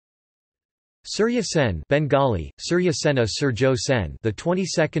Surya Sen, Bengali, Surya Sena Surjo Sen, the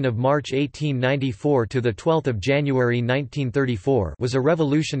 22nd of March 1894 to the 12th of January 1934, was a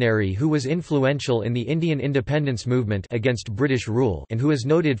revolutionary who was influential in the Indian independence movement against British rule and who is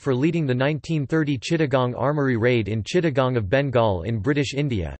noted for leading the 1930 Chittagong armoury raid in Chittagong of Bengal in British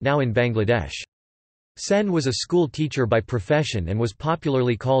India, now in Bangladesh. Sen was a school teacher by profession and was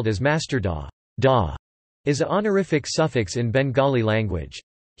popularly called as Master Da. Da is an honorific suffix in Bengali language.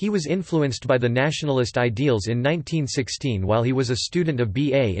 He was influenced by the nationalist ideals in 1916 while he was a student of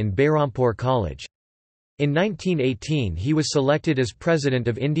BA in Behrampur College. In 1918 he was selected as President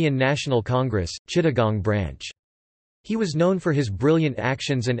of Indian National Congress, Chittagong branch. He was known for his brilliant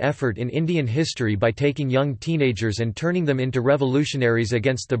actions and effort in Indian history by taking young teenagers and turning them into revolutionaries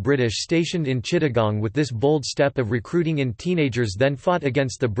against the British stationed in Chittagong. With this bold step of recruiting in teenagers then fought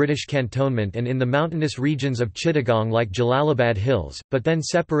against the British cantonment and in the mountainous regions of Chittagong like Jalalabad Hills, but then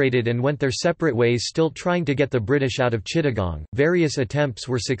separated and went their separate ways still trying to get the British out of Chittagong. Various attempts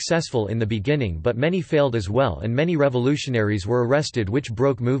were successful in the beginning but many failed as well and many revolutionaries were arrested which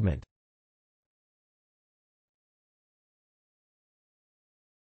broke movement.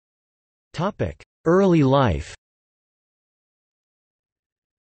 Early life.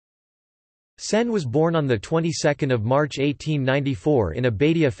 Sen was born on the 22nd of March 1894 in a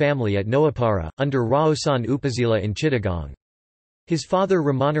Baidia family at Noapara, under Raosan Upazila in Chittagong. His father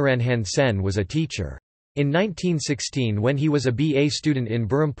Ramanaranjan Sen was a teacher. In 1916 when he was a BA student in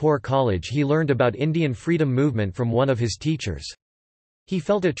Berhampur College he learned about Indian freedom movement from one of his teachers. He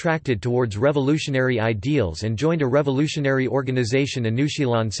felt attracted towards revolutionary ideals and joined a revolutionary organisation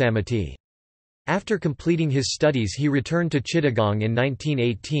Anushilan Samiti. After completing his studies he returned to Chittagong in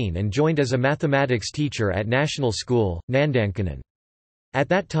 1918 and joined as a mathematics teacher at National School, Nandankanan. At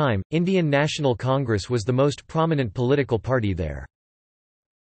that time, Indian National Congress was the most prominent political party there.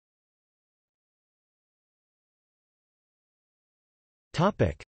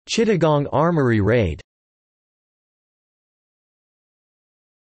 Chittagong Armoury raid.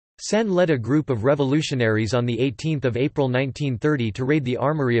 Sen led a group of revolutionaries on 18 April 1930 to raid the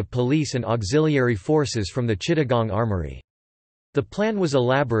armoury of police and auxiliary forces from the Chittagong Armoury. The plan was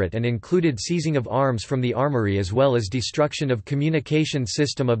elaborate and included seizing of arms from the armoury as well as destruction of communication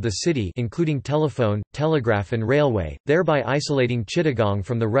system of the city including telephone, telegraph and railway, thereby isolating Chittagong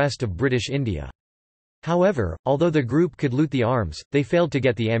from the rest of British India. However, although the group could loot the arms, they failed to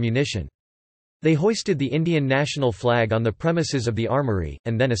get the ammunition. They hoisted the Indian national flag on the premises of the armoury,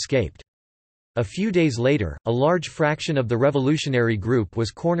 and then escaped. A few days later, a large fraction of the revolutionary group was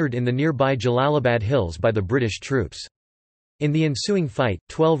cornered in the nearby Jalalabad Hills by the British troops. In the ensuing fight,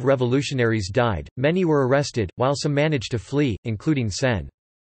 12 revolutionaries died, many were arrested, while some managed to flee, including Sen.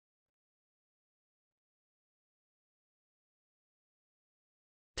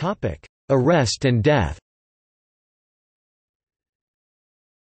 Arrest and death.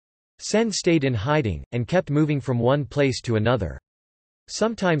 Sen stayed in hiding, and kept moving from one place to another.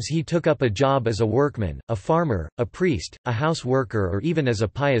 Sometimes he took up a job as a workman, a farmer, a priest, a house worker or even as a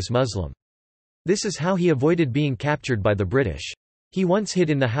pious Muslim. This is how he avoided being captured by the British. He once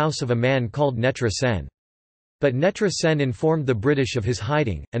hid in the house of a man called Netra Sen. But Netra Sen informed the British of his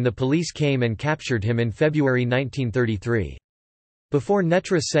hiding, and the police came and captured him in February 1933. Before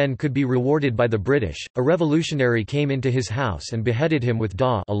Netra Sen could be rewarded by the British, a revolutionary came into his house and beheaded him with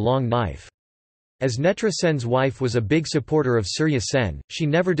a long knife. As Netra Sen's wife was a big supporter of Surya Sen, she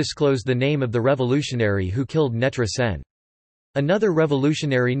never disclosed the name of the revolutionary who killed Netra Sen. Another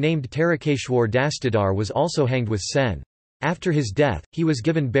revolutionary named Tarakeshwar Dastidar was also hanged with Sen. After his death, he was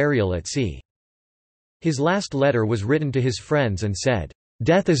given burial at sea. His last letter was written to his friends and said,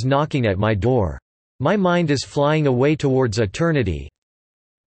 "Death is knocking at my door. My mind is flying away towards eternity.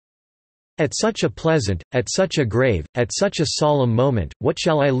 At such a pleasant, at such a grave, at such a solemn moment, what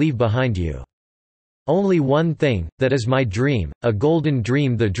shall I leave behind you? Only one thing, that is my dream, a golden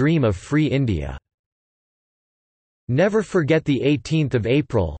dream, the dream of free India. Never forget the 18th of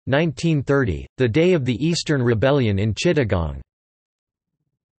April, 1930, the day of the Eastern Rebellion in Chittagong.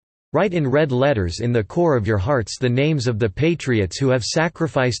 Write in red letters in the core of your hearts the names of the patriots who have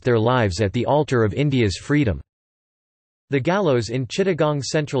sacrificed their lives at the altar of India's freedom." The gallows in Chittagong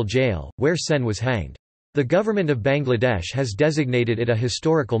Central Jail, where Sen was hanged. The government of Bangladesh has designated it a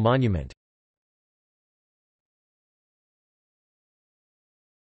historical monument.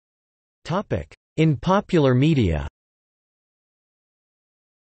 In popular media.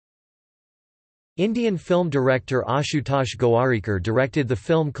 Indian film director Ashutosh Gowarikar directed the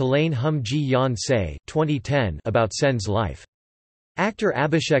film Kalain Hum Ji Yan Se 2010 about Sen's life. Actor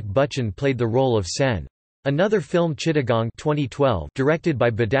Abhishek Bachchan played the role of Sen. Another film, Chittagong 2012, directed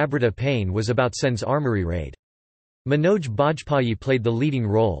by Badabrata Payne, was about Sen's armoury raid. Manoj Bajpayee played the leading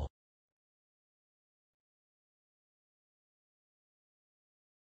role.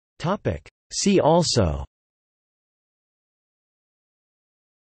 See also: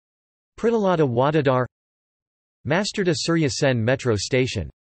 Pritalada Wadadar, Masterda Surya Sen Metro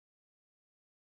Station.